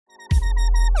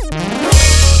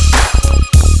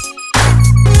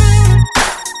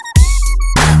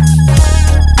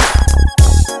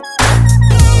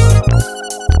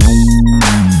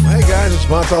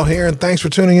Montel here, and thanks for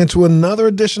tuning in to another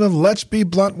edition of Let's Be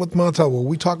Blunt with Montel, where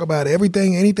we talk about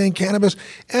everything, anything cannabis,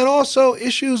 and also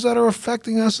issues that are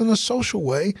affecting us in a social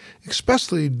way,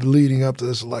 especially leading up to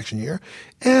this election year.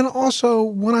 And also,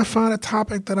 when I find a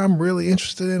topic that I'm really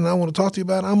interested in and I want to talk to you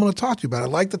about, I'm going to talk to you about it.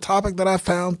 Like the topic that I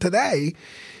found today.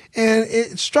 And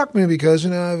it struck me because,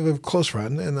 I have a close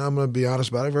friend, and I'm going to be honest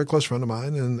about it, a very close friend of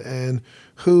mine, and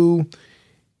who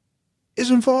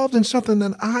is involved in something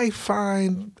that I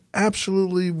find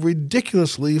absolutely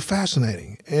ridiculously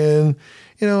fascinating. And,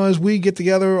 as we get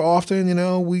together often,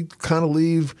 we kind of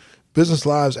leave business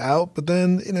lives out, but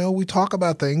then, we talk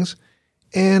about things.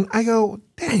 And I go,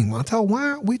 dang, Montel, why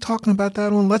aren't we talking about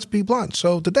that on Let's Be Blunt?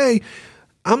 So today,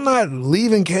 I'm not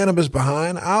leaving cannabis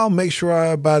behind. I'll make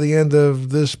sure by the end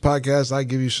of this podcast, I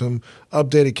give you some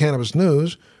updated cannabis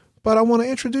news. But I want to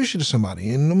introduce you to somebody.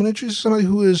 And I'm going to introduce somebody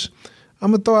who is, I'm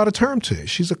going to throw out a term to you.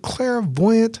 She's a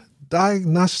clairvoyant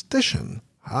diagnostician.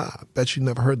 I bet you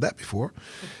never heard that before.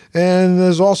 And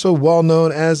is also well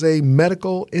known as a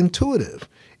medical intuitive,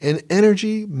 an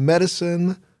energy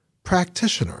medicine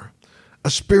practitioner, a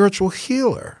spiritual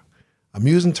healer. I'm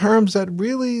using terms that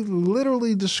really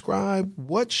literally describe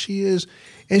what she is.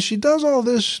 And she does all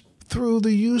this through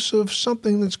the use of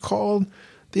something that's called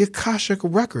the Akashic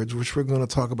Records, which we're going to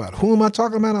talk about. Who am I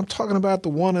talking about? I'm talking about the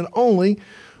one and only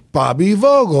Bobby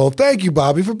Vogel. Thank you,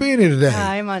 Bobby, for being here today.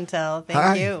 Hi, Montel.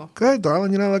 Thank you. Good,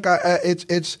 darling. Look,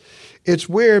 it's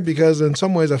weird because in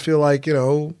some ways I feel like, you're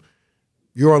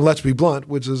on Let's Be Blunt,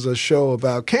 which is a show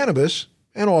about cannabis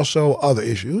and also other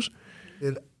issues.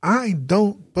 And I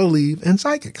don't believe in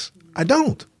psychics. I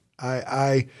don't.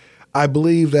 I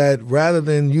believe that rather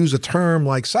than use a term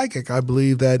like psychic, I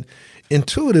believe that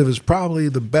intuitive is probably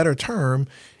the better term.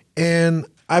 And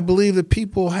I believe that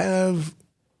people have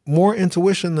more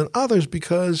intuition than others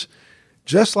because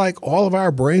just like all of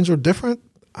our brains are different,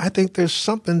 I think there's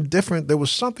something different. There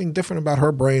was something different about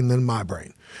her brain than my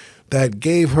brain that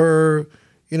gave her,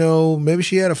 maybe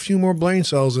she had a few more brain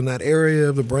cells in that area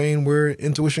of the brain where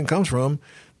intuition comes from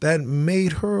that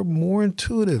made her more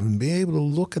intuitive and be able to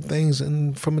look at things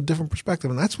from a different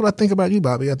perspective. And that's what I think about you,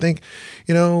 Bobby. I think,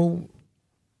 are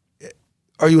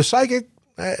you a psychic?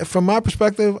 From my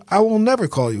perspective, I will never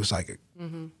call you a psychic.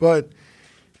 Mm-hmm. But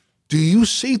do you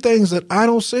see things that I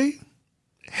don't see?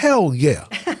 Hell yeah.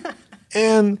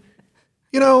 And,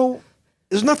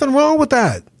 there's nothing wrong with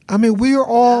that. I mean, we are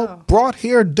all brought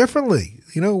here differently.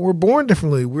 We're born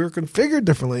differently. We're configured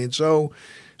differently. And so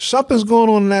something's going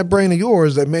on in that brain of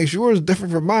yours that makes yours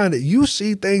different from mine, that you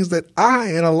see things that I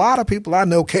and a lot of people I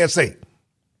know can't see.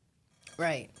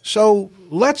 Right. So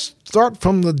let's start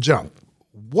from the jump.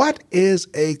 What is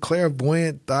a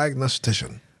clairvoyant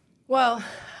diagnostician? Well,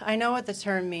 I know what the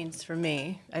term means for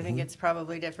me. I think it's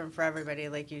probably different for everybody.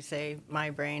 Like you say,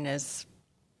 my brain is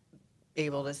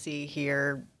able to see,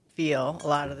 hear, feel a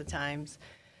lot of the times.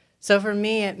 So for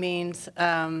me, it means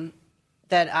that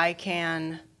I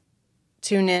can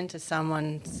tune into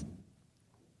someone's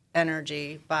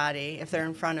energy, body. If they're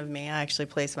in front of me, I actually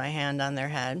place my hand on their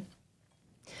head.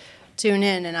 Tune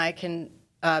in, and I can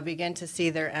begin to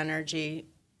see their energy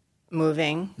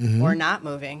moving or not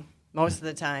moving most of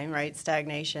the time, right?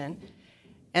 Stagnation.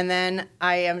 And then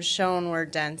I am shown where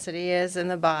density is in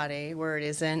the body, where it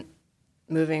isn't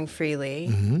moving freely.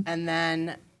 Mm-hmm. And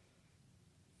then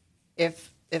if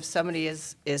somebody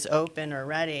is open or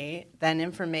ready, then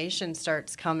information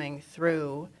starts coming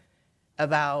through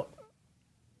about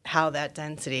how that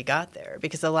density got there.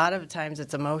 Because a lot of times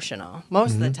it's emotional.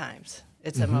 Most of the times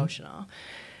it's emotional.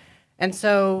 And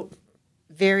so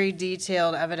very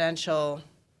detailed, evidential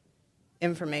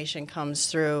information comes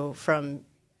through from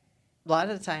a lot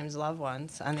of the times loved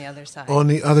ones on the other side. On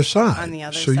the other side. On the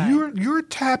other side. So you're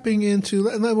tapping into,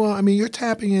 you're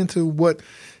tapping into what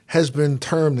has been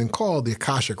termed and called the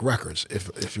Akashic Records,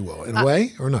 if you will, in a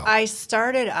way, or no? I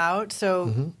started out,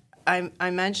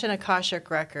 I mentioned Akashic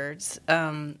Records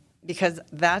because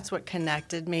that's what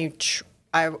connected me.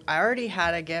 I already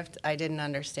had a gift. I didn't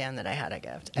understand that I had a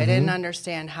gift. I didn't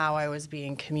understand how I was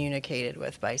being communicated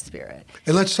with by spirit.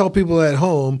 And let's tell people at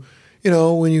home,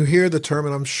 when you hear the term,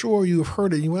 and I'm sure you've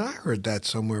heard it, I heard that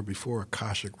somewhere before,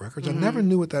 Akashic Records. I never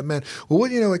knew what that meant. Well,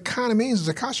 what it kind of means is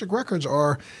Akashic Records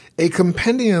are a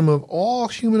compendium of all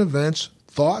human events,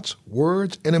 thoughts,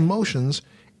 words, and emotions,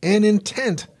 and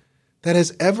intent that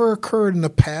has ever occurred in the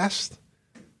past,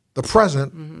 the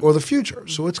present, or the future.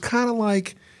 So it's kind of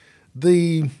like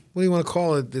the, what do you want to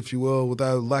call it, if you will,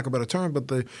 without lack of a better term, but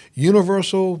the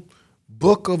universal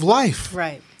book of life.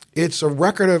 Right. It's a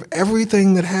record of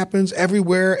everything that happens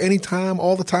everywhere, anytime,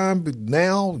 all the time,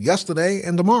 now, yesterday,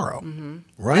 and tomorrow. Mm-hmm.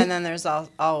 Right? And then there's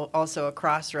also a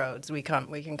crossroads. We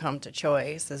can come to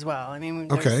choice as well. I mean,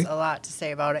 there's a lot to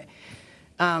say about it.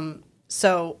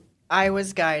 So I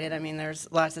was guided. I mean, there's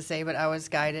lots to say, but I was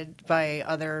guided by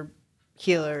other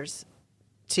healers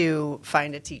to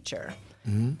find a teacher.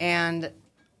 Mm-hmm. And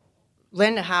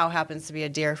Linda Howe happens to be a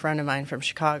dear friend of mine from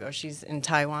Chicago. She's in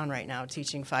Taiwan right now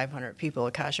teaching 500 people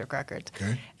Akashic Records.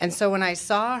 Okay. And so when I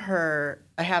saw her,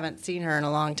 I haven't seen her in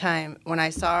a long time, when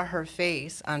I saw her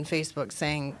face on Facebook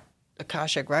saying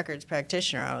Akashic Records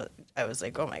practitioner, I was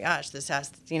like, oh my gosh, this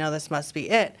must be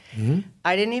it. Mm-hmm.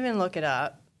 I didn't even look it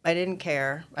up. I didn't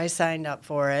care. I signed up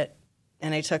for it,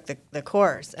 and I took the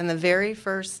course. And the very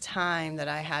first time that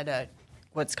I had to,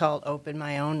 what's called open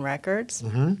my own records,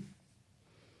 mm-hmm.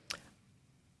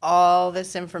 all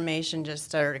this information just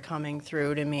started coming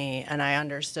through to me, and I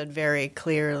understood very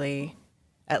clearly,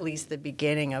 at least the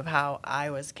beginning of how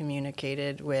I was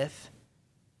communicated with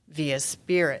via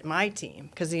spirit, my team,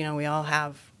 because, we all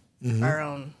have mm-hmm. our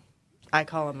own, I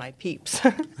call them my peeps.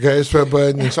 Okay,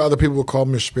 but other people will call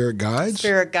them your spirit guides?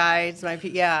 Spirit guides,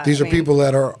 yeah. These are people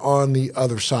that are on the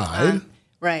other side.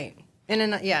 Right.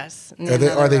 Yes.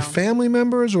 Are they family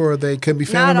members, or can be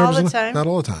family members? Not all the time. Not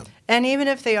all the time. And even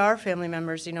if they are family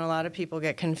members, a lot of people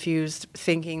get confused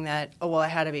thinking that, I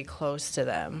had to be close to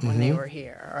them when they were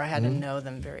here, or I had mm-hmm. to know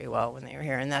them very well when they were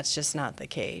here, and that's just not the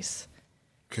case.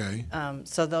 Okay.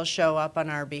 So they'll show up on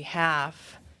our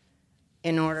behalf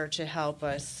in order to help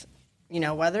us,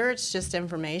 whether it's just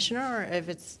information or if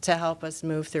it's to help us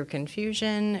move through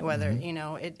confusion, whether,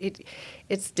 mm-hmm.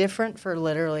 It's different for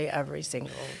literally every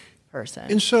single person.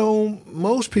 And so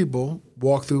most people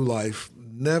walk through life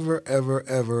never, ever,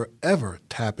 ever, ever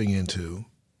tapping into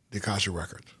the Akashic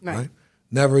Records, right?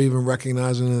 Never even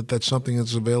recognizing that that's something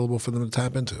that's available for them to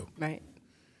tap into. Right.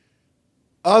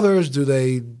 Others,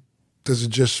 does it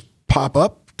just pop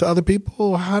up to other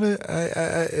people?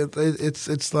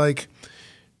 It's like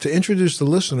to introduce the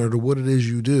listener to what it is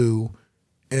you do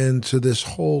and to this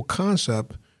whole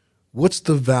concept, what's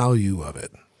the value of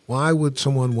it? Why would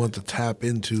someone want to tap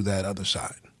into that other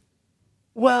side?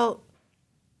 Well,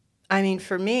 I mean,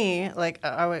 for me, like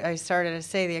I started to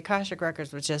say, the Akashic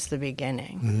Records was just the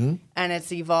beginning. Mm-hmm. And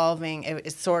it's evolving.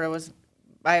 It sort of was,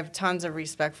 I have tons of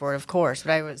respect for it, of course,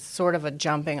 but I was sort of a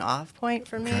jumping off point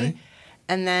for me.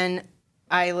 And then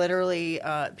I literally,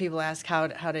 people ask, how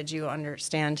did you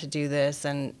understand to do this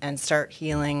and start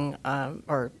healing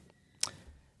or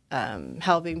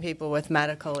helping people with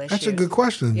medical issues? That's a good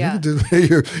question. Yeah.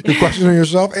 You're questioning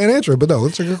yourself and answer it, but no,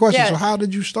 it's a good question. Yeah. So how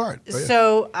did you start?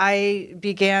 So I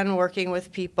began working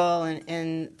with people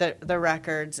in the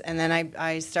records, and then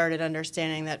I started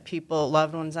understanding that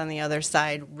loved ones on the other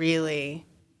side, really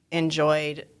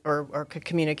enjoyed or could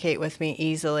communicate with me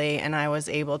easily, and I was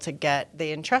able to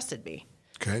they entrusted me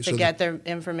to get their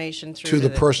information through to the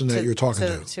person that you're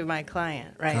talking to my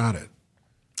client, right? Got it.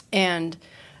 And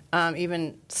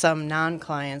even some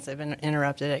non-clients have been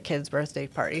interrupted at kids' birthday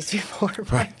parties before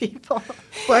by people.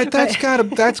 But that's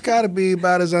gotta be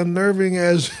about as unnerving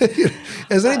as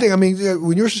anything. I mean,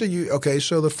 when you're okay,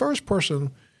 so the first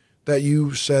person that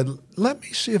you said, "Let me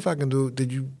see if I can do,"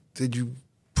 did you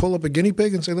pull up a guinea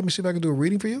pig and say, "Let me see if I can do a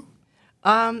reading for you"?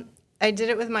 I did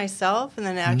it with myself, and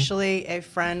then actually a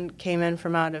friend came in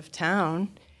from out of town.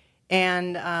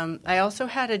 And I also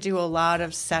had to do a lot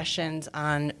of sessions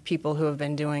on people who have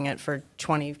been doing it for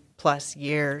 20-plus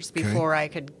years before I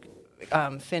could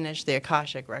finish the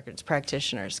Akashic Records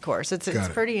practitioner's course. It's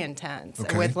pretty intense.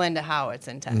 Okay. With Linda Howe, it's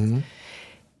intense.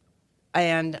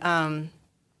 Mm-hmm.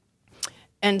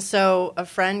 And so a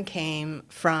friend came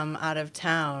from out of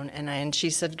town, and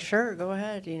she said, "Sure, go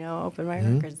ahead, open my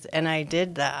records." And I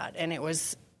did that, and it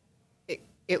was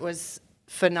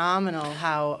phenomenal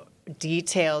how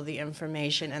detailed the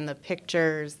information and the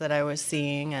pictures that I was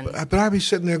seeing. But I'd be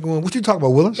sitting there going, "What you talking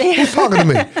about, Willis? Who's talking to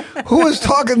me? Who is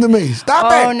talking to me?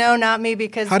 Stop it!" Oh, no, not me,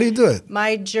 because... How do you do it?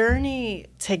 My journey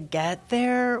to get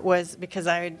there was because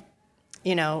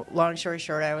long story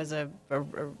short, I was a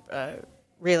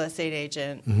real estate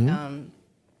agent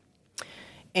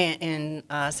in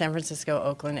San Francisco,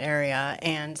 Oakland area.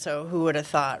 And so who would have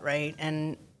thought, right?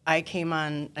 And I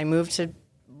moved to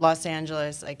Los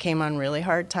Angeles. I came on really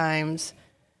hard times.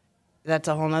 That's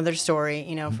a whole nother story,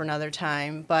 for another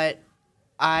time. But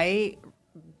I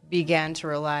began to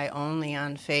rely only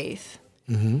on faith.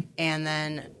 Mm-hmm. And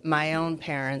then my own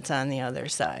parents on the other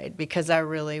side, because I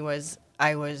was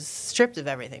stripped of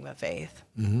everything but faith.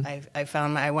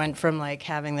 Mm-hmm. I went from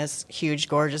having this huge,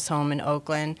 gorgeous home in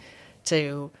Oakland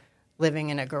to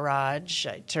living in a garage.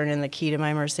 I turned in the key to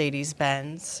my Mercedes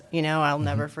Benz. I'll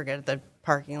never forget the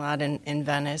parking lot in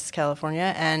Venice,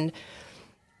 California. And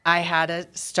I had to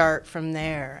start from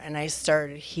there, and I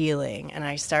started healing, and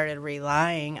I started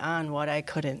relying on what I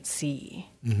couldn't see.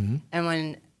 And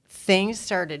when things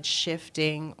started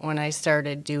shifting, when I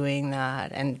started doing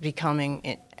that and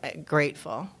becoming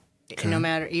grateful, no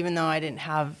matter, even though I didn't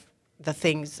have the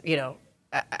things,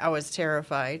 I was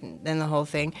terrified, and then the whole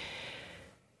thing,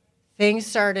 things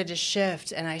started to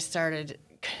shift, and I started,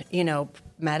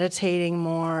 meditating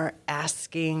more,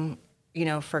 asking,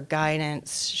 for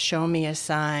guidance, show me a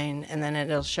sign, and then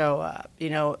it'll show up,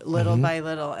 little by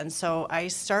little. And so I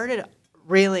started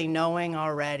really knowing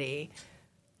already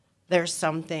there's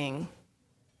something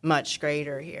much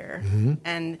greater here.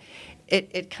 And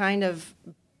it kind of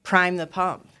primed the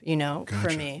pump, for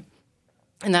me.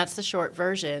 And that's the short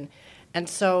version. And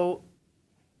so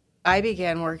I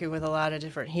began working with a lot of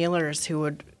different healers who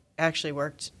would actually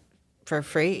work for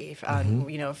free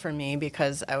on, for me,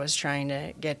 because I was trying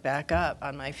to get back up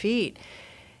on my feet.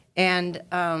 And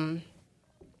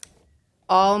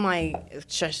all my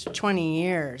just 20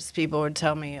 years, people would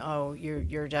tell me, oh,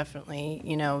 you're definitely,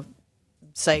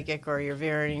 psychic, or you're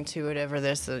very intuitive, or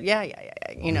this. Yeah.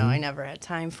 I never had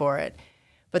time for it.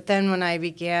 But then when I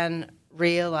began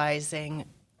realizing,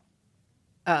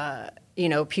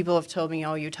 people have told me,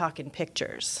 oh, you talk in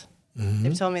pictures.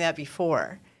 They've told me that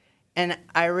before. And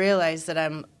I realized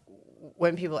that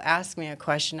when people ask me a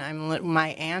question, my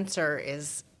answer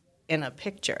is in a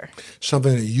picture.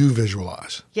 Something that you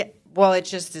visualize. Yeah. Well, it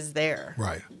just is there.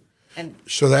 Right. And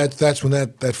so that's when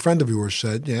that friend of yours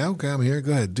said, yeah, okay, I'm here.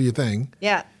 Go ahead. Do your thing.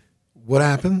 Yeah. What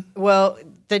happened? Well,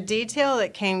 the detail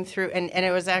that came through, and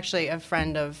it was actually a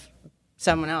friend of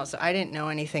someone else. So I didn't know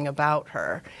anything about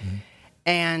her.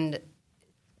 And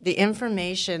the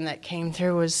information that came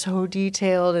through was so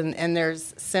detailed, and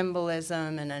there's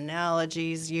symbolism and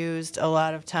analogies used a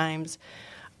lot of times,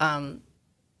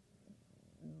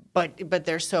 but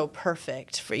they're so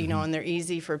perfect for and they're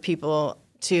easy for people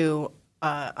to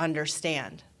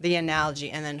understand the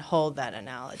analogy and then hold that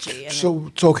analogy. And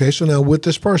so okay. So now with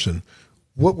this person,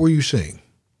 what were you seeing?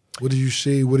 What did you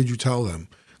see? What did you tell them?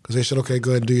 Because they said, okay,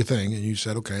 go ahead and do your thing, and you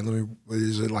said, okay,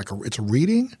 is it like it's a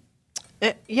reading?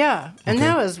 Yeah, and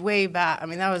that was way back. I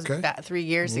mean, that was back 3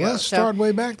 years ago. Let's start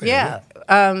way back there. Yeah.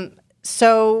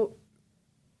 So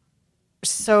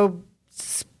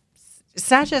it's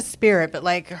not just spirit, but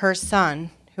like her son,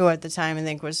 who at the time I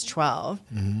think was 12,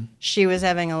 she was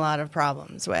having a lot of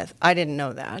problems with. I didn't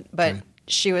know that, but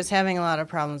she was having a lot of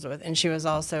problems with, and she was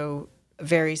also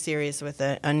very serious with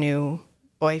a new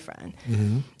boyfriend.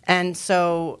 And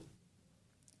so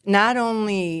not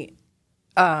only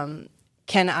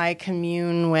can I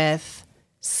commune with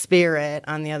spirit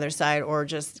on the other side, or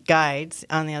just guides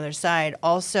on the other side,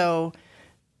 also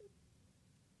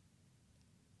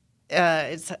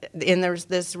there's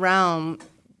this realm,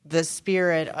 the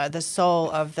spirit, the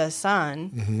soul of the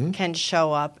son can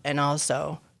show up and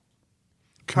also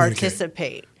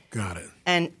participate. Got it.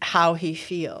 And how he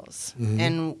feels,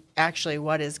 and actually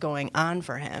what is going on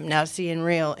for him. Now, see,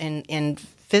 in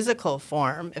physical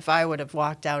form, if I would have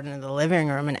walked out into the living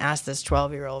room and asked this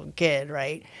 12-year-old kid,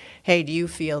 right, hey, do you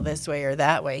feel this way or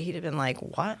that way? He'd have been like,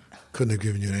 what? Couldn't have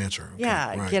given you an answer. Okay.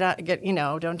 Yeah, right. get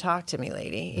out, don't talk to me,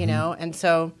 lady, And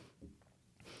so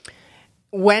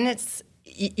when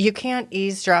you can't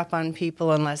eavesdrop on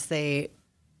people unless they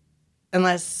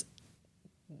want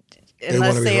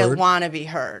to be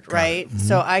heard, right?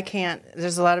 So I can't.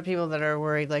 There's a lot of people that are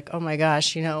worried, like, oh my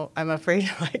gosh, I'm afraid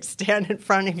to like stand in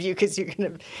front of you because you're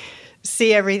going to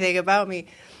see everything about me.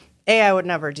 I would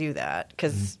never do that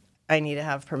because I need to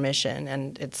have permission,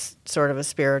 and it's sort of a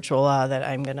spiritual law that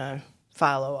I'm going to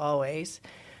follow always.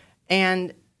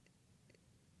 And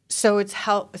so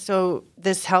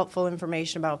this helpful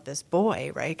information about this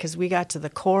boy, right? Because we got to the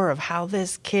core of how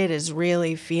this kid is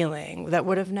really feeling that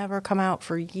would have never come out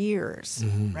for years,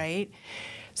 right?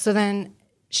 So then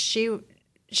she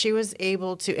was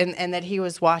able to, and that he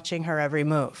was watching her every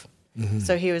move.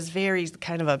 So he was very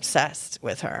kind of obsessed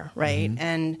with her, right?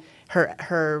 And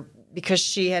her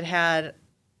because he had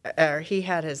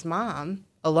his mom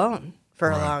alone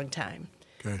for a long time.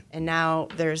 Okay. And now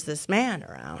there's this man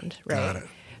around, right? Got it.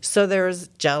 So there's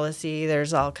jealousy,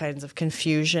 there's all kinds of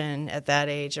confusion at that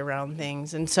age around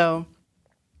things. And so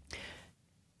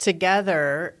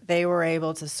together, they were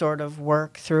able to sort of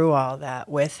work through all that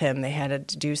with him. They had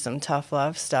to do some tough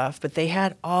love stuff, but they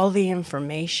had all the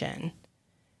information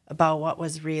about what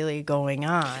was really going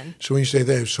on. So when you say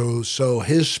that, so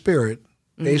his spirit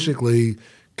basically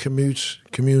communes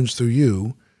through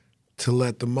you to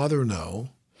let the mother know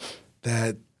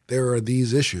that there are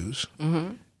these issues,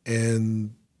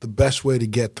 and the best way to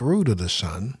get through to the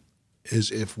son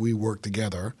is if we work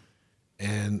together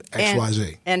and X, Y,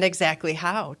 Z. And exactly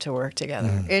how to work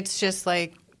together. It's just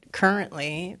like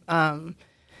currently,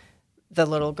 the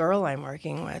little girl I'm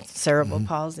working with, cerebral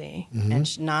palsy, and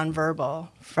she's nonverbal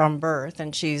from birth,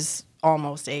 and she's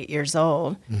almost 8 years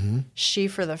old. She,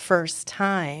 for the first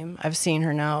time, I've seen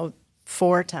her now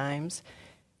 4 times,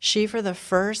 she, for the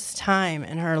first time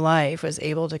in her life, was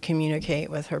able to communicate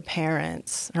with her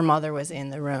parents. Her mother was in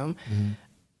the room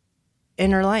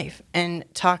in her life and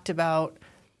talked about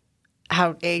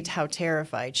how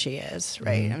terrified she is,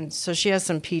 right? And so she has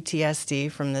some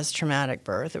PTSD from this traumatic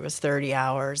birth. It was 30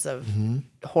 hours of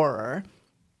horror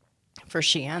for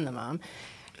she and the mom.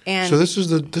 And So this is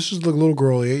the little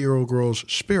girl, the 8-year-old girl's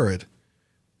spirit,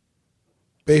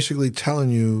 basically telling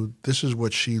you this is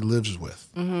what she lives with,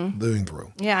 living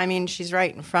through. yeah, I mean, she's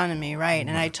right in front of me, right?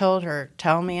 And I told her,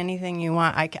 tell me anything you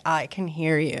want. I can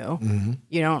hear you.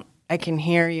 You don't. I can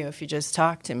hear you if you just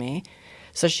talk to me.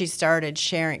 So she started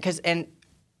sharing,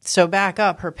 so back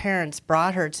up, her parents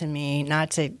brought her to me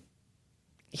not to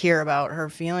hear about her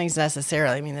feelings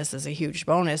necessarily. I mean, this is a huge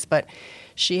bonus, but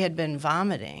she had been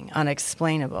vomiting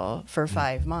unexplainable for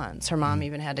 5 months. Her mom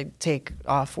even had to take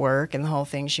off work and the whole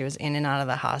thing. She was in and out of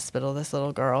the hospital, this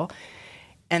little girl,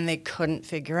 and they couldn't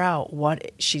figure out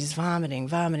what she's vomiting,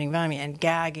 and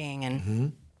gagging.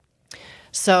 And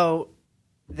so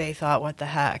they thought, what the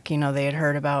heck? You know, they had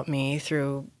heard about me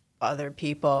through other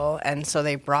people, and so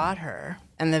they brought her.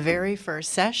 And the very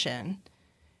first session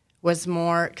was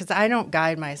more, because I don't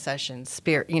guide my sessions,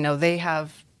 they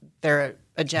have their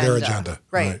agenda.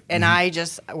 Right. And I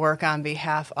just work on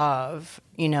behalf of,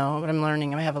 what I'm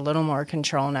learning. I have a little more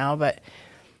control now, but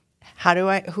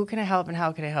who can I help and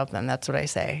how can I help them? That's what I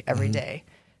say every day.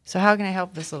 So how can I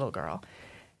help this little girl?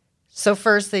 So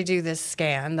first they do this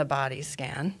scan, the body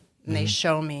scan, and they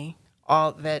show me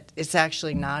all that it's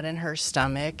actually not in her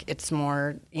stomach. It's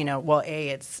more,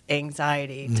 it's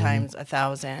anxiety times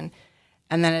 1,000.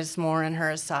 And then it's more in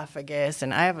her esophagus.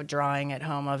 And I have a drawing at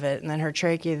home of it. And then her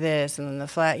trachea this, and then the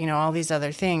flat, all these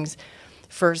other things.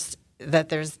 First, that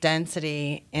there's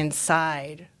density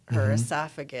inside her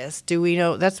esophagus. Do we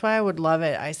know? That's why I would love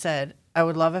it. I said, I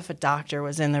would love if a doctor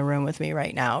was in the room with me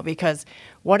right now. Because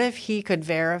what if he could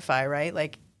verify, right?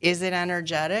 Like, is it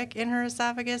energetic in her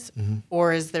esophagus?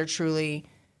 Or is there truly,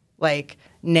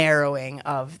 narrowing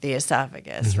of the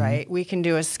esophagus, right? We can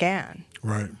do a scan.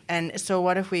 Right. And so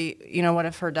what if what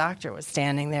if her doctor was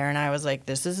standing there and I was like,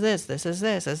 this is this, this is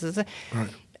this, this is it. Right.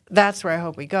 That's where I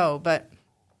hope we go. But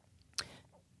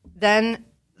then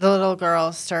the little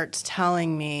girl starts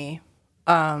telling me,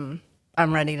 I'm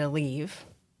ready to leave.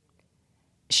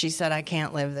 She said, I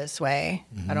can't live this way.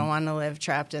 I don't want to live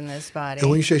trapped in this body. And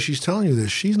when you say she's telling you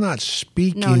this, she's not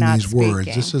speaking not these words.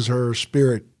 speaking. This is her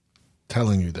spirit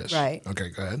telling you this. Right. Okay,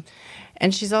 go ahead.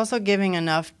 And she's also giving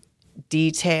enough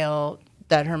detail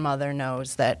that her mother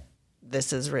knows that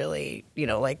this is really,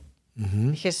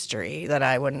 history that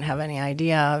I wouldn't have any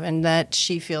idea of, and that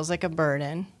she feels like a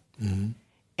burden,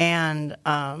 and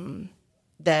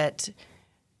that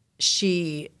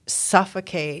she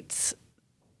suffocates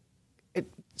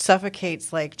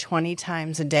like 20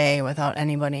 times a day without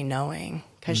anybody knowing,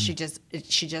 because she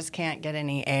just can't get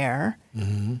any air,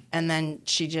 and then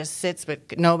she just sits,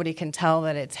 but nobody can tell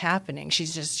that it's happening.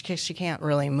 She can't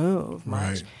really move much,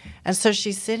 Right. and so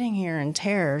she's sitting here in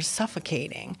terror,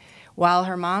 suffocating, while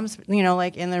her mom's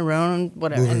in the room,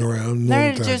 whatever, Moving around.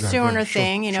 they're just doing her Sure,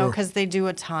 thing, sure. because they do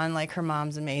a ton. Like, her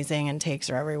mom's amazing and takes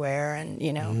her everywhere,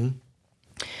 and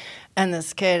and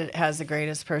this kid has the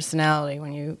greatest personality.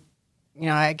 When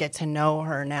I get to know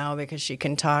her now because she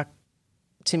can talk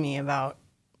to me about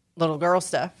little girl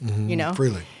stuff,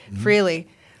 freely.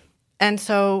 And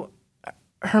so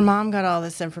her mom got all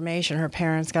this information. Her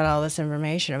parents got all this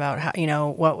information about how,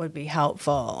 what would be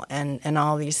helpful and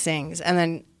all these things. And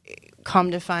then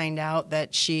come to find out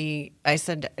that I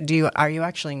said, are you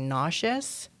actually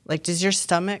nauseous? Like, does your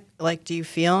stomach, do you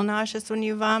feel nauseous when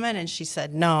you vomit? And she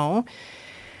said, no.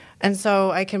 And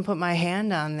so I can put my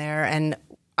hand on there, and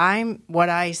what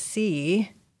I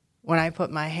see when I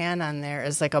put my hand on there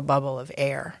is like a bubble of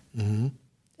air.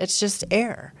 It's just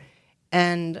air.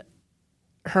 And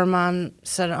her mom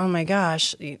said, oh my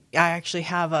gosh, I actually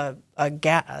have a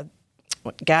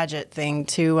gadget thing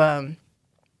to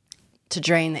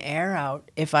drain the air out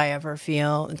if I ever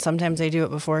feel, and sometimes I do it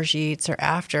before she eats or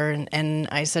after. And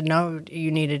I said, no,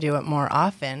 you need to do it more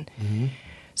often.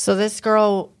 So this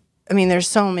girl, there's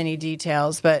so many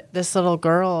details, but this little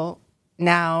girl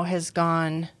now has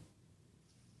gone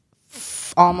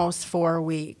almost 4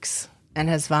 weeks and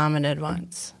has vomited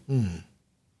once.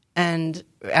 And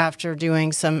after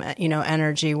doing some,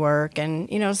 energy work, and,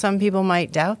 some people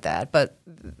might doubt that, but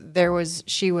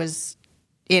she was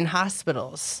in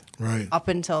hospitals Right. up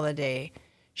until the day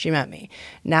she met me.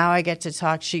 Now I get to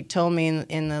talk. She told me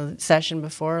in the session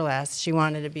before last, she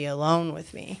wanted to be alone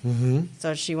with me. Mm-hmm.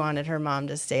 So she wanted her mom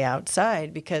to stay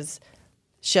outside because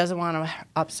she doesn't want to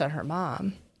upset her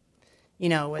mom,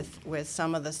 with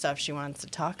some of the stuff she wants to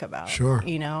talk about. Sure.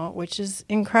 Which is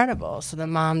incredible. So the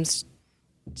mom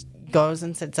goes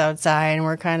and sits outside, and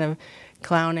we're kind of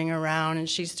clowning around, and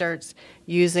she starts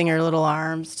using her little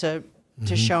arms to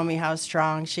show me how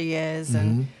strong she is.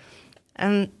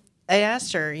 And I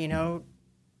asked her,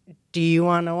 do you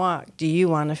want to walk? Do you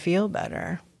want to feel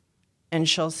better? And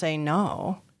she'll say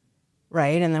no,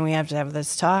 right? And then we have to have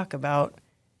this talk about,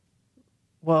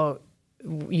 well,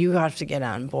 you have to get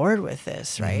on board with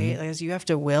this, right? Because you have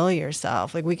to will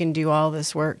yourself. Like, we can do all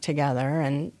this work together,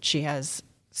 and she has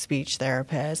speech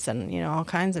therapists and, all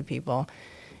kinds of people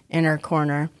in her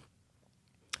corner.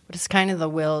 But it's kind of the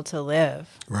will to live.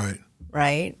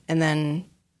 Right? And then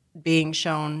being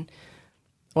shown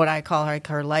what I call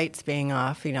her lights being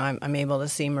off. I'm able to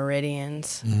see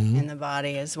meridians in the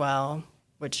body as well,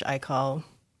 which I call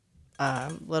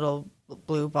little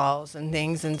blue balls and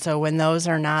things. And so when those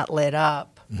are not lit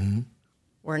up,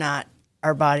 we're not,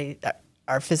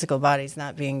 our physical body's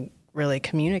not being really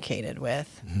communicated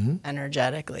with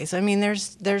energetically. So,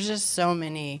 there's just so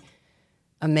many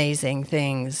amazing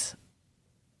things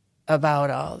about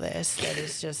all this that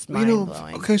is just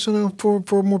mind-blowing. Okay, so now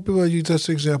for more people, you just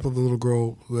the example of the little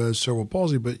girl who has cerebral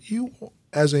palsy, but you,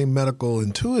 as a medical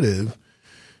intuitive,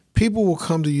 people will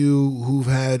come to you who've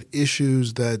had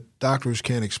issues that doctors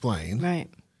can't explain. Right.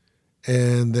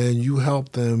 And then you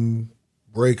help them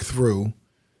break through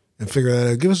and figure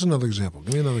that out. Give us another example.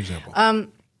 Give me another example.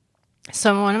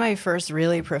 So one of my first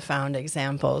really profound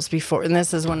examples before, and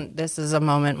this is a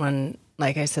moment when,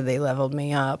 like I said, they leveled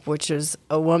me up, which was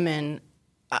a woman.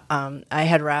 I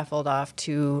had raffled off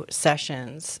 2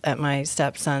 sessions at my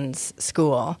stepson's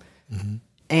school,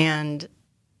 and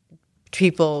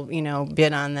people,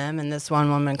 bid on them. And this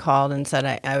one woman called and said,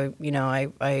 I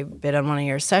bid on one of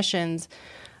your sessions,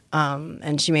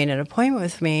 and she made an appointment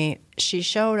with me. She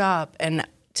showed up, and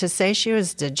to say she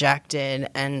was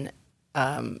dejected and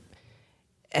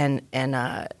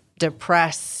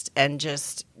depressed and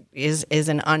just is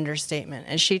an understatement.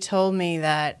 And she told me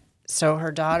that, so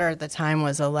her daughter at the time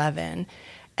was 11,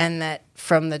 and that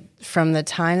from the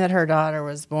time that her daughter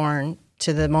was born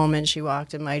to the moment she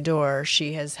walked in my door,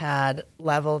 she has had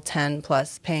level 10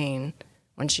 plus pain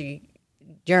when she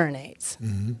urinates.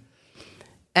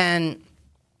 And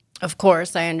of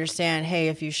course I understand, hey,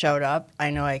 if you showed up, I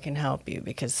know I can help you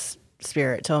because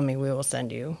Spirit told me we will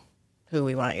send you who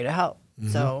we want you to help.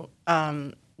 So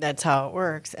that's how it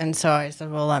works. And so I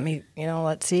said, well,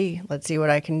 let's see what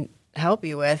I can help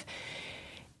you with.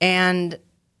 And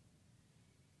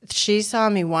she saw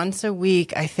me once a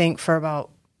week, I think, for about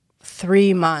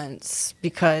 3 months,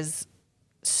 because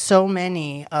so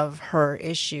many of her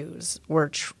issues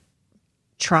were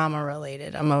trauma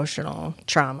related, emotional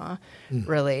trauma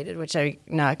related, which I'm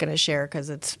not going to share because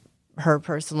it's her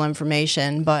personal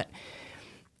information, but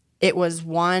it was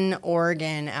one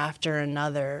organ after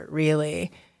another,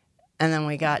 really. And then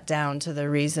we got down to the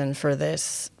reason for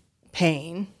this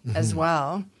pain as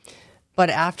well. But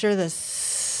after the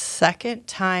second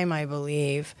time, I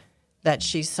believe, that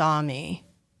she saw me,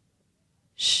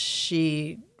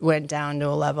 she went down to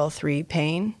a level 3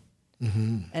 pain.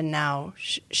 And now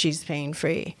she's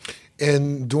pain-free.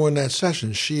 And during that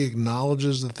session, she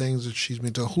acknowledges the things that she's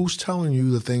been told. Who's telling you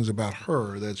the things about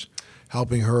her that's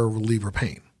helping her relieve her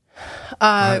pain?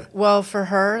 Well, for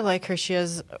her, she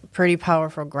has a pretty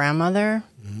powerful grandmother.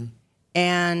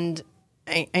 And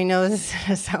I know this is going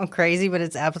to sound crazy, but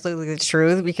it's absolutely the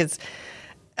truth, because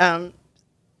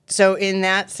so in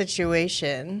that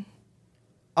situation,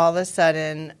 all of a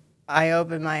sudden I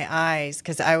opened my eyes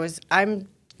because I'm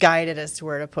guided as to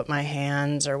where to put my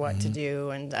hands or what to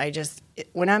do. And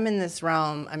when I'm in this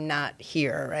realm, I'm not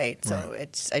here, right? So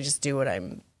I just do what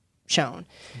I'm shown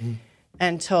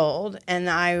and told. And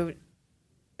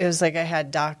it was like I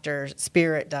had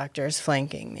spirit doctors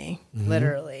flanking me,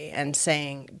 literally, and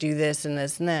saying, do this and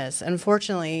this and this.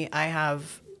 Unfortunately, I'm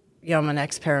an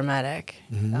ex-paramedic.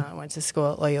 I went to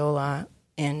school at Loyola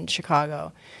in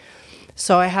Chicago.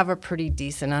 So I have a pretty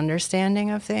decent understanding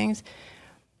of things.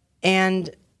 And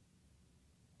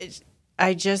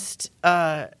I just,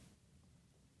 when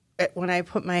I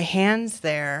put my hands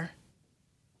there,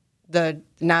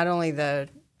 not only the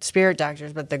spirit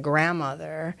doctors, but the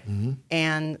grandmother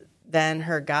and then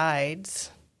her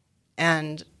guides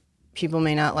and people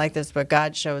may not like this, but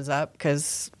God shows up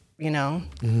because,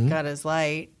 God is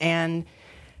light. And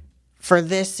for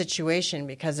this situation,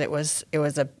 because it was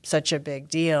such a big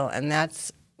deal, and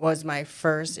was my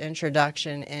first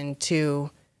introduction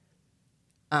into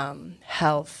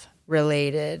health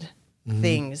related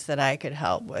things that I could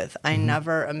help with. I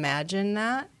never imagined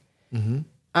that. And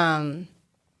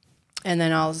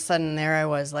then all of a sudden there I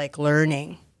was, like,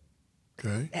 learning.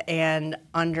 Okay. And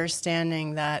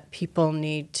understanding that people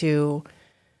need to,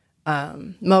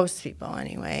 most people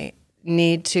anyway,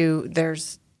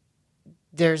 there's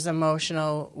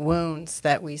emotional wounds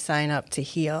that we sign up to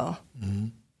heal.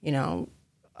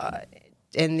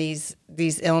 And these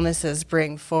illnesses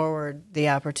bring forward the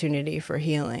opportunity for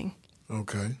healing.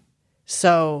 Okay.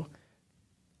 So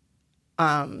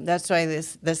that's why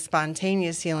this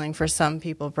spontaneous healing for some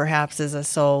people perhaps is a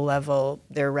soul level.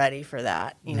 They're ready for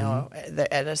that,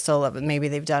 at a soul level. Maybe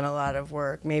they've done a lot of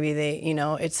work. Maybe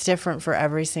it's different for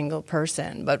every single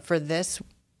person. But for this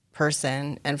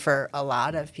person and for a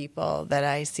lot of people that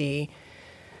I see,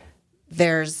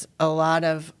 there's a lot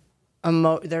of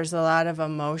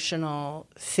emotional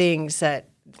things that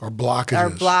are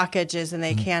blockages, and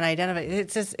they can't identify.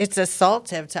 It's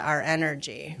assaultive to our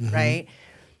energy, right?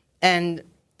 And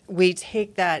we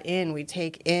take that in. We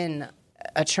take in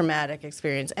a traumatic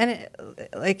experience, and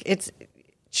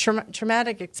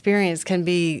traumatic experience can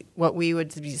be what we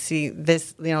would see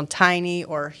this, tiny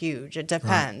or huge. It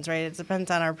depends, right? It depends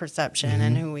on our perception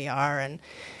and who we are,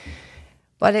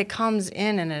 but it comes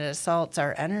in and it assaults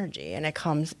our energy, and it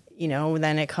comes.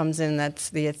 Then it comes in.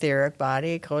 That's the etheric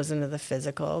body. It goes into the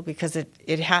physical because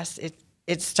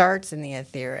it starts in the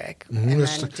etheric and then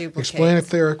duplicates. Explain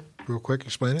etheric real quick.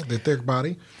 Explain it. The etheric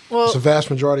body. Well, it's the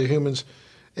vast majority of humans.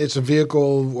 It's a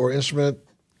vehicle or instrument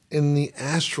in the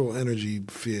astral energy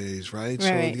phase, right?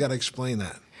 So you got to explain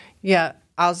that. Yeah,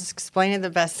 I'll just explain it the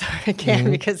best I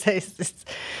can because it's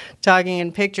talking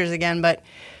in pictures again. But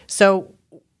so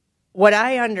what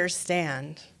I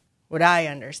understand,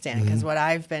 because what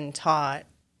I've been taught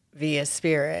via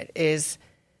spirit is,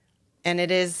 and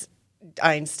it is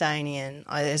Einsteinian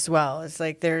as well. It's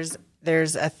like there's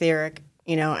etheric,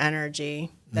 energy,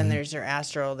 then there's your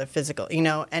astral, the physical,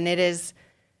 and it is,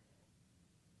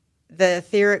 the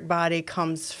etheric body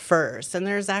comes first. And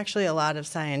there's actually a lot of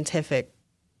scientific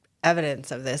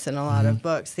evidence of this in a lot of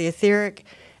books. The etheric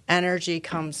energy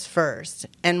comes first,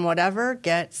 and whatever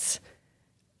gets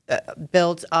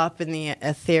built up in the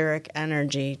etheric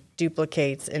energy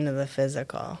duplicates into the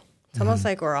physical. It's almost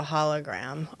like we're a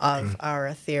hologram of our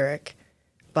etheric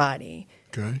body.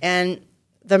 Okay. And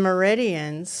the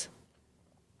meridians,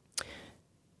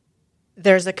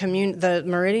 the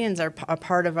meridians are a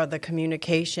part of the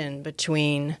communication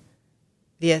between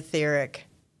the etheric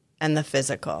and the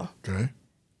physical. Okay.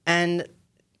 And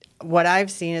what I've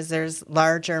seen is there's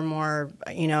larger, more,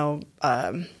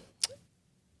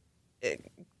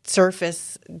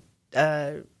 surface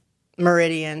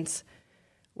meridians,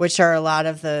 which are a lot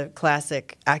of the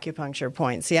classic acupuncture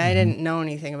points. See, I didn't know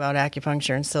anything about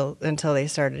acupuncture until they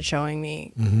started showing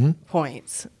me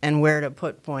points and where to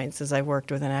put points, as I've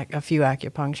worked with a few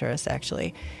acupuncturists,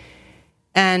 actually.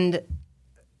 And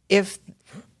if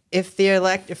the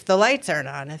lights aren't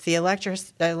on, if the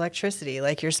electricity,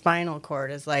 like your spinal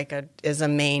cord is a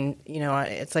main,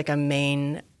 it's like a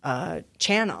main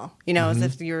channel, as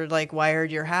if you're like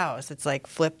wired your house. It's like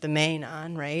flip the main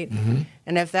on, right?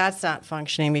 And if that's not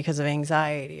functioning because of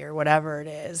anxiety or whatever it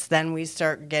is, then we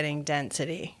start getting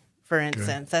density, for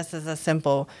instance. This is a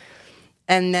simple.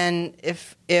 And then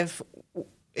if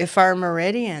our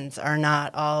meridians are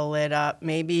not all lit up,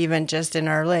 maybe even just in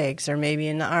our legs or maybe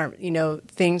in the arm,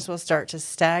 things will start to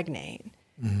stagnate.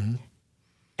 And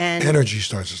energy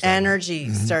starts to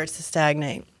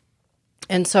stagnate.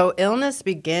 And so illness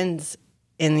begins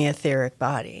in the etheric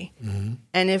body.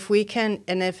 And if we can,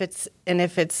 if it's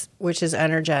which is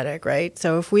energetic, right?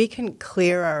 So if we can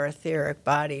clear our etheric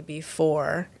body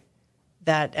before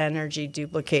that energy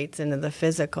duplicates into the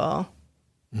physical,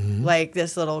 like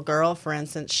this little girl, for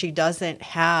instance, she doesn't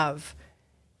have,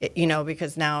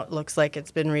 because now it looks like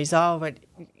it's been resolved, but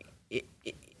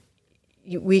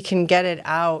we can get it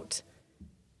out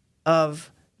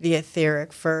of the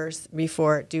etheric first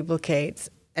before it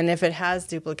duplicates. And if it has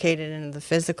duplicated into the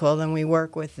physical, then we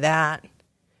work with that.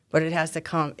 But it has to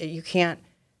come. You can't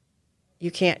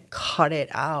cut it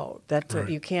out. That's what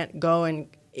you can't go and,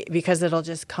 because it'll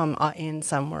just come in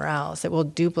somewhere else. It will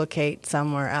duplicate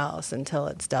somewhere else until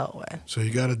it's dealt with. So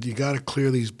you gotta clear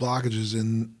these blockages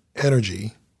in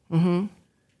energy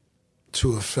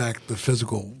to affect the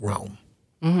physical realm.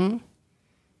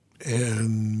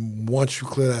 And once you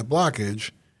clear that blockage,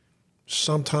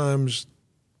 sometimes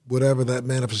whatever that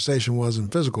manifestation was in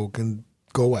physical can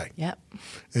go away. Yep.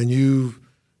 And you've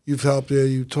helped.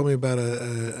 You told me about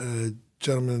a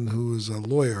gentleman who was a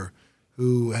lawyer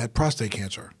who had prostate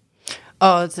cancer.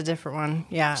 Oh, it's a different one.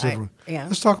 Yeah. Yeah.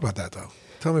 Let's talk about that, though.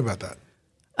 Tell me about that.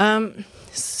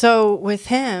 So with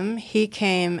him, he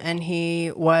came and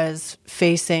he was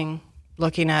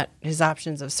looking at his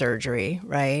options of surgery,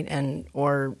 right,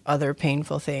 or other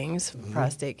painful things,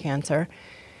 prostate cancer,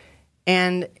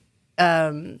 and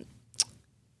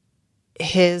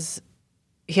his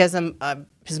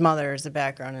mother has a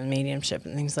background in mediumship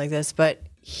and things like this, but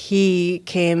he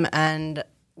came and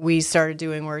we started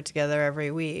doing work together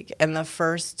every week. And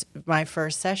my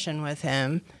first session with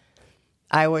him,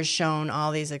 I was shown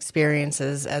all these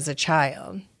experiences as a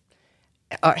child,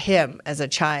 or him as a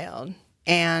child,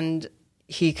 and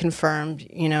he confirmed,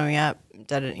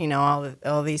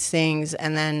 all these things,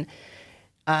 and then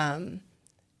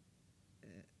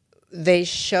they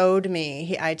showed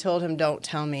me. I told him, "Don't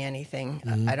tell me anything.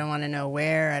 I don't want to know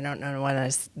where. I don't know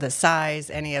the size,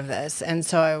 any of this." And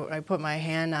so I put my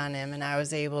hand on him, and I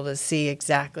was able to see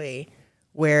exactly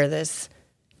where this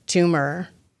tumor,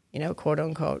 quote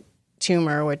unquote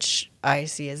tumor, which I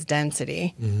see as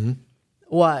density,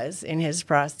 was in his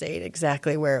prostate,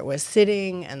 exactly where it was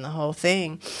sitting and the whole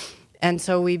thing. And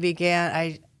so we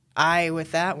began, I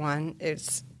with that one,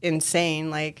 it's insane,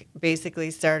 like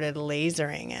basically started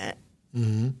lasering it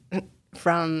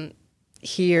from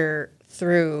here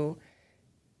through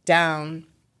down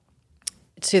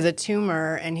to the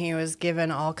tumor, and he was given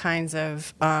all kinds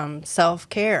of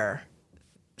self-care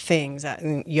things,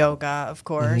 yoga, of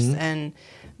course, and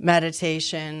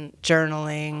meditation,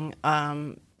 journaling,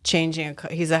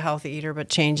 he's a healthy eater, but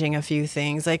changing a few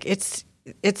things. Like it's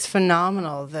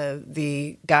phenomenal,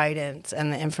 the guidance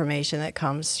and the information that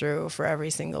comes through for every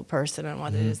single person and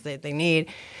what it is that they need.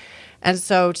 And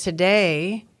so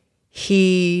today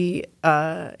he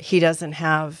doesn't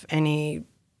have any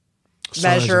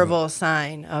measurable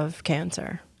sign of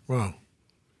cancer. Wow.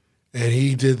 And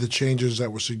he did the changes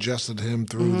that were suggested to him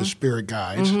through the spirit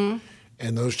guides.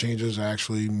 And those changes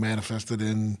actually manifested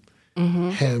in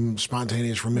him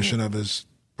spontaneous remission of his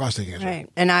prostate cancer. Right.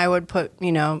 And I would put,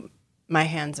 my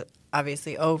hands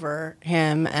obviously over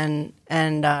him and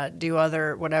do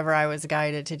whatever I was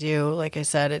guided to do. Like I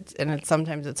said,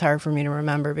 sometimes it's hard for me to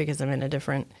remember because I'm in a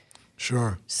different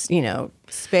space.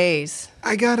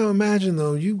 I got to imagine,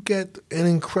 though, you get an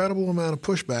incredible amount of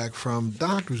pushback from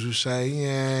doctors who say,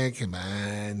 yeah, come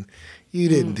on, you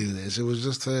didn't do this. It was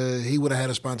just he would have had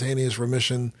a spontaneous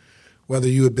remission whether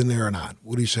you had been there or not.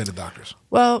 What do you say to doctors?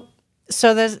 Well,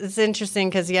 so it's interesting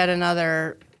because yet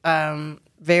another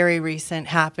very recent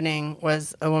happening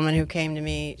was a woman who came to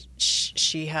me.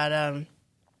 She had a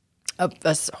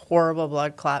horrible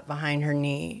blood clot behind her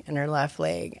knee and her left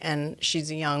leg, and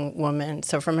she's a young woman.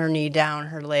 So from her knee down,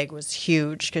 her leg was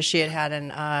huge because she had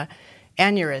an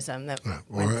aneurysm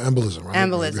embolism, right?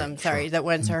 Embolism, sorry, that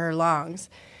went to her lungs.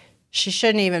 She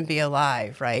shouldn't even be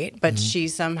alive, right? But she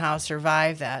somehow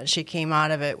survived that. She came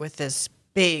out of it with this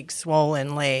big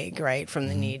swollen leg, right, from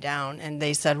the knee down. And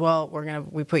they said, well,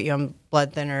 we put you on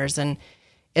blood thinners and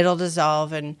it'll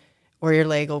dissolve or your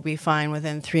leg will be fine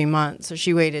within 3 months. So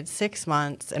she waited 6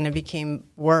 months and it became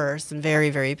worse and very,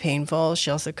 very painful. She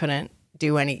also couldn't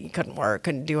work,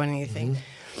 couldn't do anything.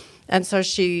 And so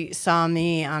she saw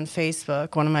me on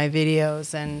Facebook, one of my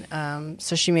videos, and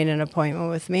so she made an appointment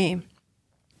with me.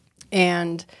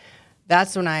 And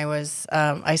that's when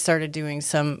I started doing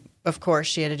of course,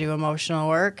 she had to do emotional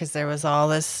work because there was all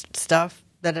this stuff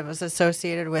that it was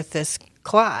associated with this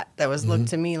clot that was looked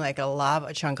to me like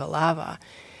a chunk of lava.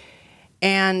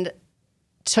 And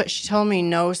she told me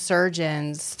 3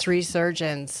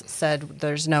 surgeons said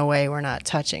there's no way we're not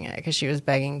touching it because she was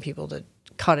begging people to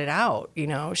cut it out.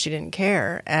 She didn't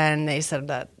care. And they said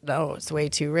that, no, it's way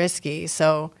too risky.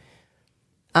 So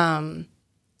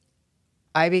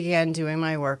I began doing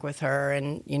my work with her,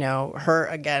 and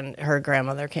her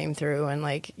grandmother came through,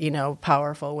 and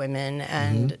powerful women,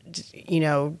 and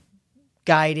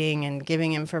guiding and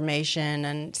giving information,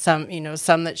 and some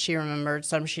that she remembered,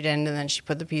 some she didn't, and then she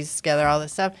put the pieces together, all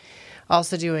this stuff.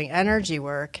 Also doing energy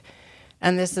work,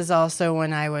 and this is also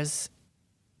when I was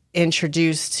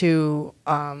introduced to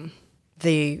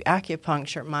the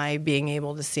acupuncture, my being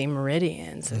able to see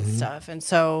meridians and stuff, and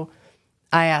so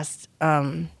I asked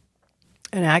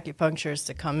an acupuncturist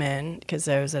to come in because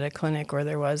I was at a clinic where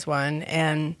there was one,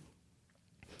 and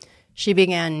she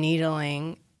began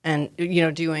needling and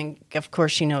doing. Of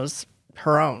course, she knows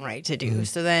her own right to do.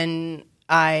 So then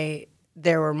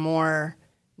there were more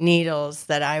needles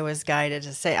that I was guided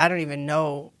to say. I don't even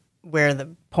know where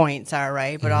the points are,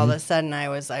 right? But all of a sudden I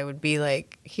would be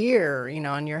like, here,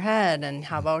 on your head, and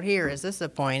how about here? Is this a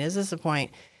point? Is this a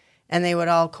point? And they would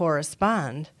all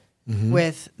correspond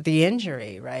with the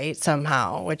injury, right?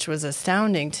 Somehow, which was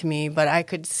astounding to me. But I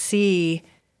could see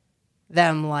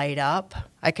them light up.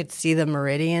 I could see the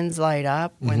meridians light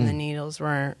up when the needles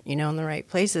weren't, in the right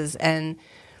places. And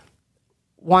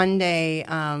one day,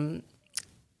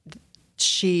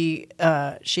 she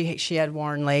had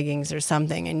worn leggings or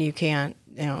something, and you can't,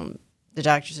 the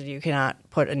doctor said you cannot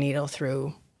put a needle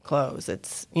through clothes.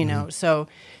 It's, so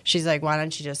she's like, why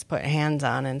don't you just put hands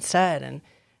on instead? And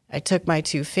I took my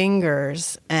 2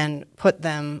 fingers and put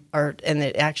them, and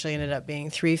it actually ended up being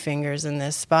 3 fingers in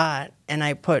this spot. And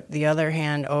I put the other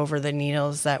hand over the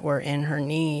needles that were in her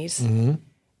knees.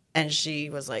 And she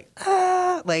was like,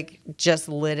 just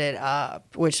lit it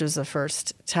up, which was the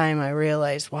first time I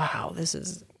realized, wow, this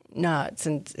is nuts.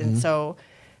 And so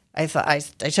I thought I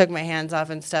took my hands off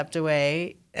and stepped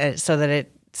away so that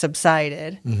it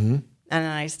subsided. And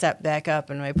then I stepped back up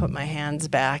and I put my hands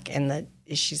back, and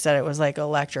she said it was like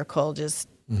electrical just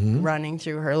running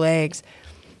through her legs.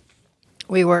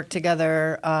 We worked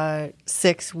together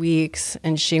 6 weeks,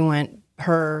 and she went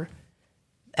after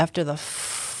the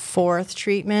 4th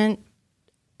treatment,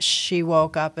 she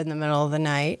woke up in the middle of the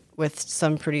night with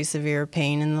some pretty severe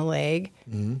pain in the leg.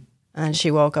 And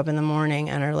she woke up in the morning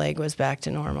and her leg was back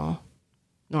to normal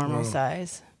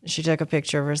size. She took a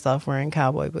picture of herself wearing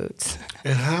cowboy boots.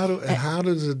 And how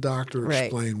does the doctor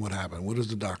explain what happened? What does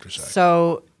the doctor say?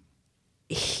 So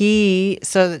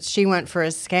that she went for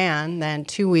a scan then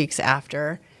 2 weeks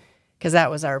after, because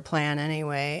that was our plan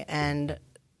anyway, and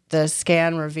the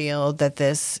scan revealed that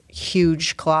this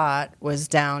huge clot was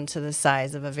down to the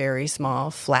size of a very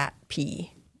small flat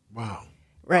pea. Wow.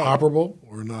 Right. Operable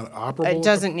or not operable? It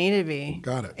doesn't need to be.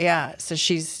 Got it. Yeah. So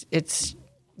she's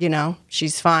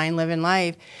fine living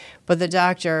life. But the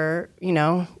doctor,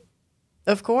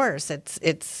 of course,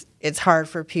 it's hard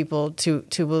for people to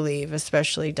believe,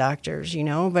 especially doctors,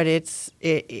 but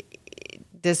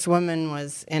this woman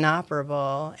was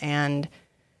inoperable, and,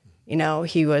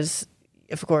 he was,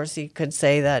 of course, he could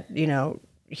say that,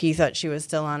 he thought she was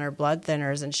still on her blood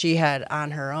thinners, and she had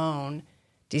on her own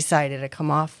decided to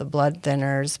come off the blood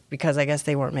thinners because I guess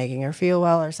they weren't making her feel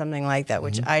well or something like that,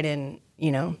 which I didn't,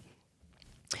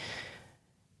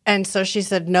 And so she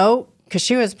said no, because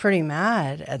she was pretty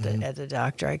mad at the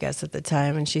doctor, I guess, at the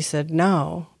time. And she said,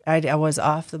 no, I was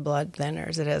off the blood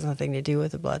thinners. It has nothing to do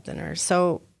with the blood thinners.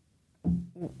 So,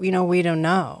 we don't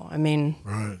know. I mean,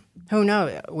 right. Who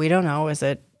knows? We don't know. Is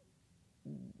it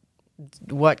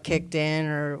what kicked in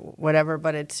or whatever?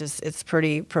 But it's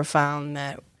pretty profound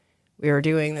that we were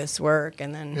doing this work.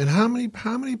 And how many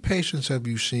patients have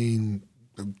you seen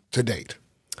to date?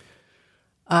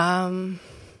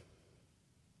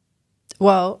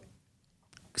 Well,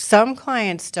 some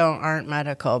clients aren't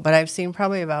medical, but I've seen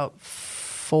probably about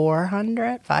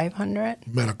 400, 500.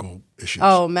 Medical issues.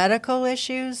 Oh, medical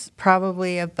issues?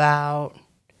 Probably about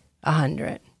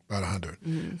 100. About 100.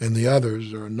 Mm-hmm. And the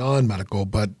others are non-medical,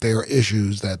 but there are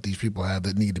issues that these people have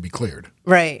that need to be cleared.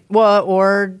 Right. Well,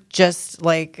 or just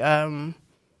like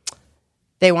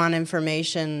they want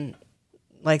information,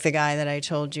 like the guy that I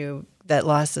told you that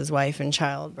lost his wife in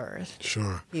childbirth.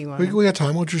 Sure. We got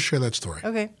time. Why don't you share that story?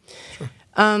 Okay. Sure.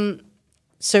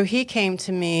 So he came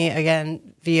to me,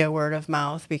 again, via word of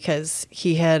mouth because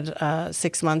he had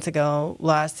 6 months ago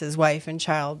lost his wife in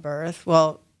childbirth.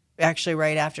 Well, actually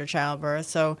right after childbirth.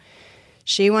 So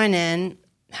she went in,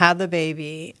 had the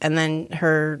baby, and then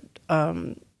her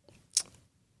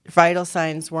vital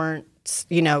signs weren't,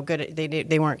 good.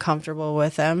 They weren't comfortable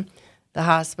with them, the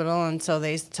hospital, and so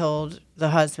they told the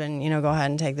husband, go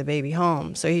ahead and take the baby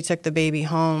home. So he took the baby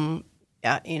home,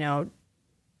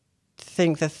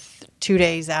 think 2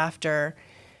 days after,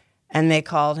 and they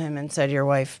called him and said, your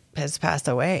wife has passed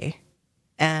away,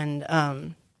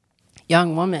 and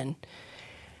young woman.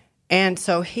 And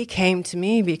so he came to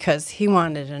me because he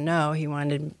wanted to know. He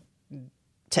wanted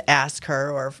to ask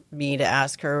her, or me to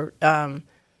ask her,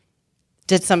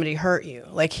 did somebody hurt you?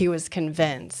 Like, he was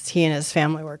convinced, he and his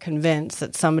family were convinced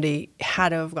that somebody had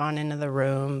to have gone into the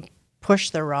room,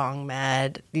 pushed the wrong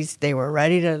med. They were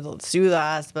ready to sue the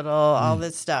hospital, all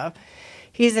this stuff.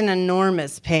 He's in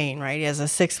enormous pain, right? He has a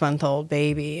 6-month-old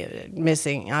baby,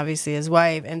 missing, obviously, his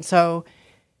wife. And so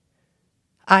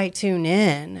I tune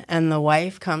in, and the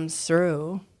wife comes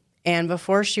through, and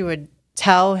before she would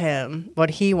tell him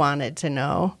what he wanted to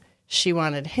know, she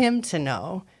wanted him to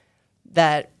know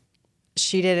that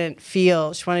she didn't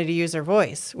feel, she wanted to use her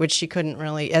voice, which she couldn't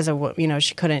really,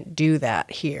 she couldn't do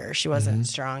that here. She wasn't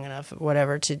strong enough,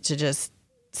 whatever, to just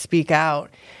speak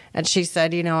out. And she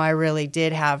said, I really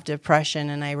did have depression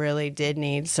and I really did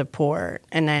need support.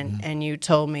 And then, and you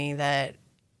told me that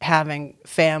having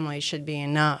family should be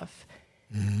enough.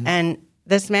 And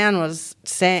this man was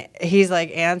saying, he's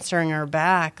like answering her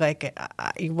back, like,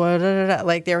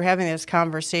 like they were having this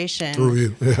conversation through you,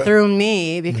 through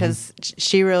me, because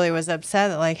she really was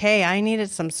upset that, like, hey, I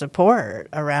needed some support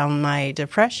around my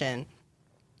depression.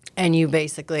 And you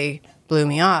basically blew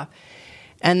me off.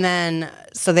 And then,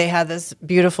 so they had this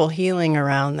beautiful healing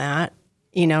around that,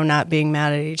 not being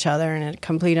mad at each other and a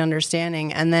complete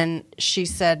understanding. And then she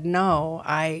said, no,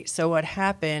 so what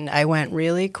happened, I went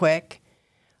really quick.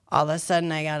 All of a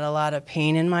sudden, I got a lot of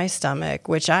pain in my stomach,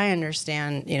 which I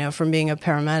understand, from being a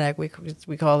paramedic,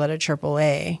 we call that a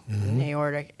AAA, an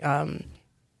aortic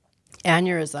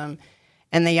aneurysm.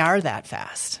 And they are that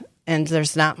fast. And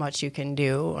there's not much you can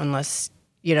do unless,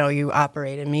 you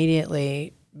operate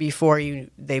immediately before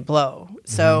they blow.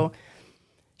 So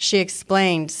she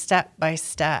explained step by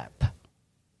step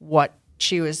what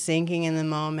she was thinking in the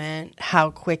moment, how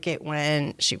quick it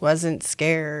went. She wasn't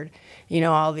scared,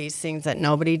 all these things, that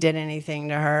nobody did anything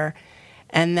to her.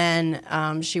 And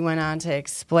then she went on to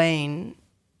explain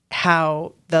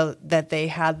how that they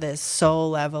had this soul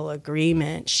level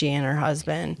agreement, she and her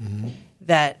husband,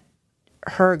 that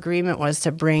her agreement was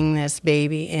to bring this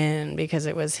baby in because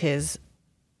it was his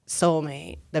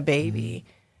soulmate, the baby,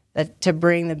 that to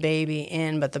bring the baby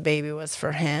in, but the baby was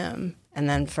for him, and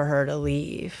then for her to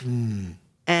leave,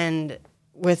 and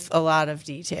with a lot of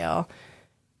detail.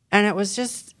 And it was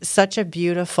just such a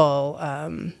beautiful,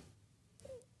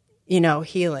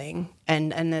 healing.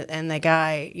 And the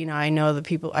guy, I know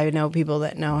people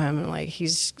that know him, and like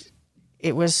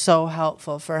it was so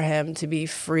helpful for him to be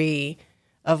free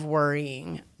of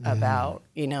worrying about,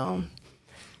 and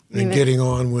getting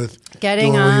on with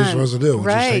doing what you're supposed to do,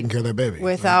 which is taking care of that baby.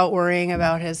 Without worrying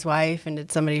about his wife and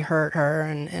did somebody hurt her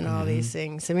and all these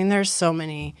things. I mean, there's so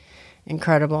many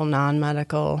incredible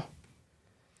non-medical.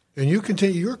 And you're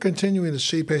continuing to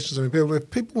see patients. I mean,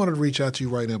 if people wanted to reach out to you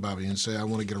right now, Bobby, and say, I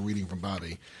want to get a reading from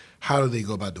Bobby, how do they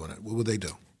go about doing it? What would they do?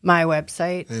 My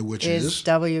website which is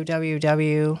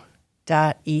www.etheric,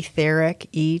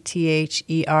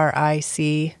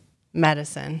 ETHERIC,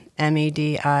 medicine,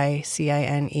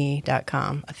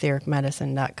 medicine.com,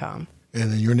 ethericmedicine.com.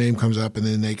 And then your name comes up, and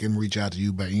then they can reach out to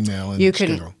you by email and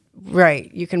schedule.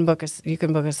 Right. You can book a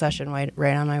session right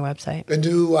on my website. And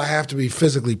do I have to be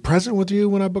physically present with you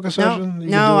when I book a session?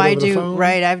 No, I do.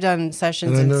 Right. I've done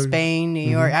sessions in Spain, New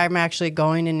York. I'm actually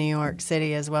going to New York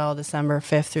City as well, December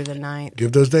 5th through the 9th.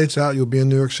 Give those dates out. You'll be in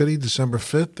New York City, December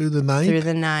 5th through the 9th. Through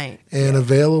the 9th. And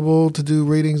available to do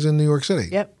readings in New York City.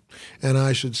 Yep. And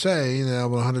I should say, now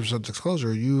with 100%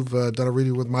 disclosure, you've done a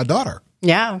reading with my daughter.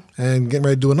 Yeah. And getting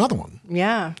ready to do another one.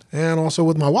 Yeah. And also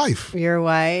with my wife. Your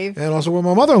wife. And also with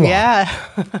my mother-in-law. Yeah.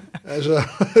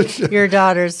 Your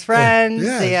daughter's friends.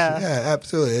 Yeah,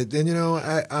 absolutely. And,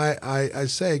 I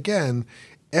say again,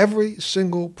 every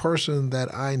single person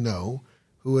that I know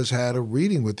who has had a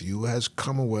reading with you has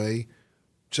come away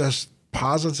just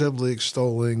positively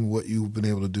extolling what you've been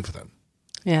able to do for them.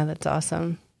 Yeah, that's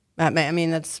awesome. I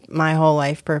mean, that's my whole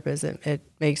life purpose. It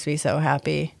makes me so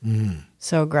happy.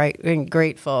 So great and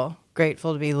grateful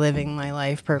to be living my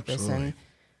life purpose and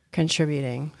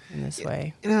contributing in this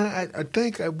way. I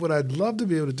think what I'd love to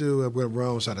be able to do, we're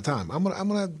almost out of time. I'm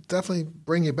gonna definitely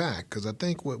bring you back, because I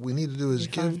think what we need to do is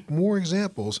give more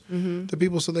examples to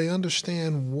people so they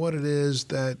understand what it is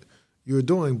that you're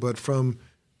doing, but from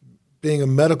being a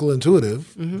medical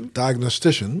intuitive,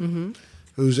 diagnostician,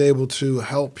 who's able to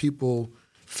help people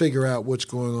figure out what's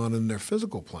going on in their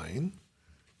physical plane,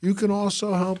 you can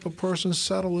also help a person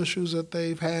settle issues that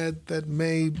they've had that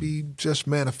may be just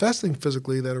manifesting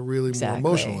physically that are really more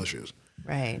emotional issues.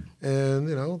 Right. And,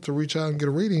 to reach out and get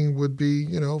a reading would be,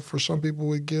 for some people,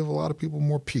 would give a lot of people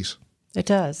more peace. It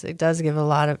does. It does give a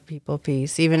lot of people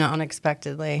peace, even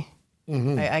unexpectedly.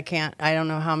 I don't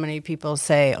know how many people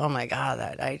say, oh my God,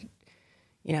 I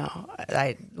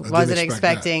wasn't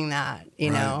expecting that.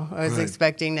 I was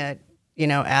expecting to,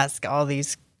 ask all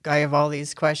these, I have all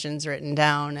these questions written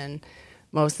down, and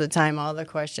most of the time all the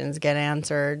questions get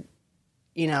answered,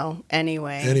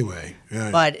 anyway.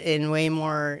 Yeah. But in way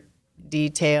more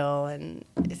detail, and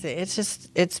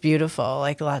it's beautiful.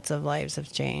 Like, lots of lives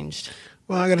have changed.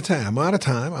 Well, I got to tell you, I'm out of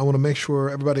time. I want to make sure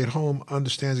everybody at home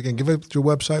understands. Again, give it your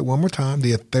website one more time,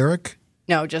 the Etheric.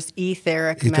 No, just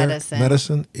Etheric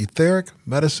Medicine.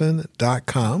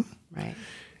 Ethericmedicine.com. Right.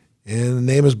 And the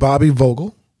name is Bobby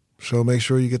Vogel. So make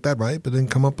sure you get that right, but then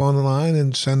come up on the line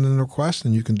and send in a request,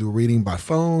 and you can do a reading by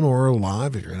phone or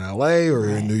live if you're in LA or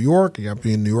in New York. You have to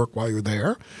be in New York while you're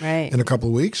there in a couple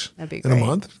of weeks, That'd be in a great.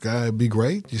 month. It'd be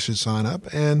great. You should sign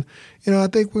up. And, I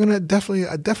think we're going to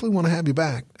I definitely want to have you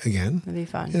back again. That'd be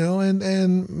fun.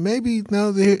 And maybe,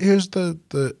 now here's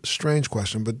the strange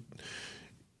question, but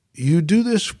you do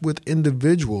this with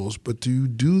individuals, but do you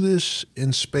do this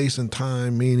in space and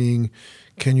time, meaning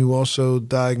can you also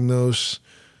diagnose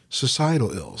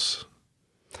societal ills?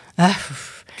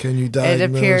 Can you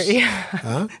diagnose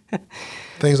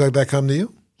things like that come to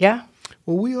you? Yeah.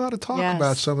 Well, we ought to talk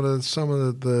about some of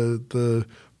the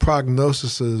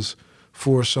prognoses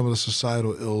for some of the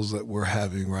societal ills that we're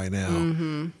having right now.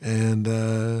 And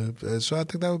so I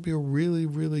think that would be a really,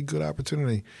 really good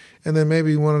opportunity. And then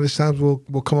maybe one of these times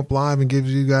we'll come up live and give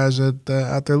you guys out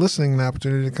there listening an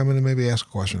opportunity to come in and maybe ask a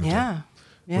question or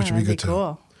two, which would be good too.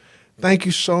 Cool. Thank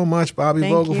you so much, Bobby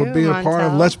Thank Vogel, for you, being a part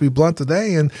of Montel. Let's Be Blunt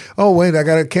today. And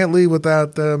I can't leave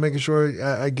without making sure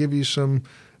I give you some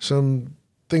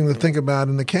thing to think about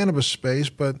in the cannabis space.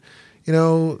 But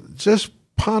just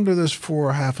ponder this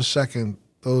for half a second.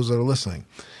 Those that are listening,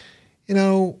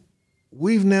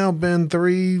 we've now been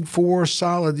 3-4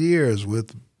 solid years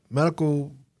with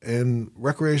medical and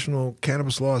recreational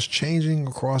cannabis laws changing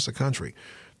across the country.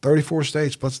 34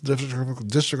 states plus the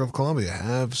District of Columbia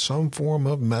have some form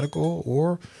of medical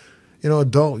or,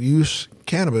 adult use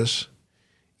cannabis,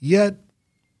 yet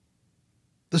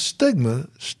the stigma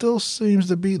still seems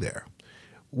to be there.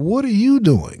 What are you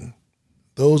doing,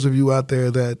 those of you out there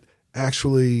that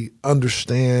actually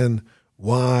understand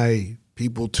why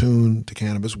people tune to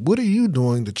cannabis? What are you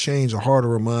doing to change the heart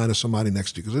or mind of somebody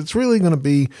next to you? Because it's really going to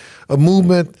be a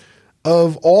movement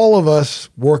of all of us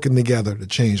working together to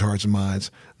change hearts and minds,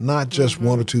 not just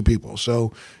one or two people.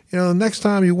 So, next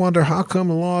time you wonder how come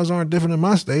the laws aren't different in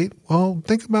my state, well,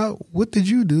 think about what did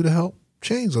you do to help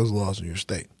change those laws in your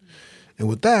state. And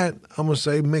with that, I'm going to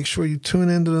say make sure you tune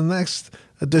into the next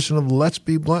edition of Let's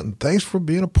Be Blunt. And thanks for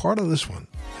being a part of this one.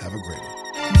 Have a great one.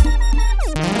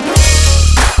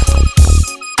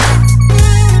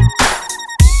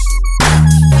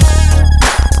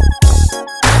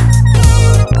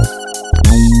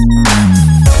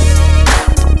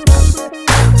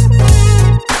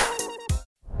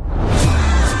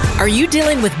 Are you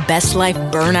dealing with best life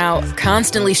burnout,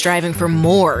 constantly striving for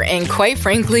more, and quite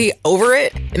frankly, over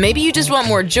it? Maybe you just want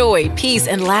more joy, peace,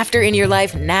 and laughter in your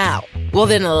life now. Well,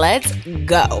 then let's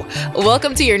go.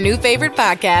 Welcome to your new favorite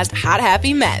podcast, Hot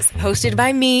Happy Mess, hosted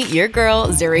by me, your girl,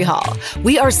 Zuri Hall.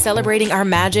 We are celebrating our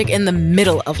magic in the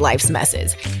middle of life's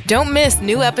messes. Don't miss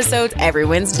new episodes every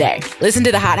Wednesday. Listen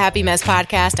to the Hot Happy Mess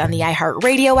podcast on the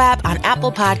iHeartRadio app, on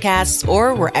Apple Podcasts,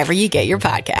 or wherever you get your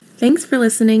podcasts. Thanks for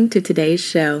listening to today's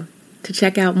show. To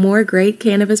check out more great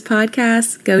cannabis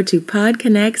podcasts, go to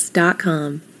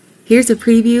podconnects.com. Here's a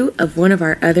preview of one of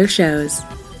our other shows.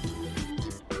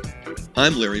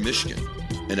 I'm Larry Mishkin,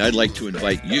 and I'd like to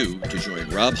invite you to join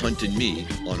Rob Hunt and me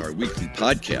on our weekly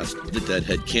podcast, The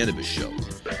Deadhead Cannabis Show.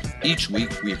 Each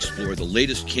week, we explore the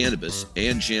latest cannabis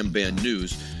and jam band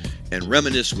news and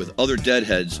reminisce with other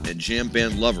Deadheads and jam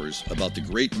band lovers about the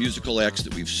great musical acts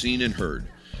that we've seen and heard.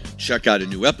 Check out a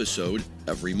new episode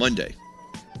every Monday.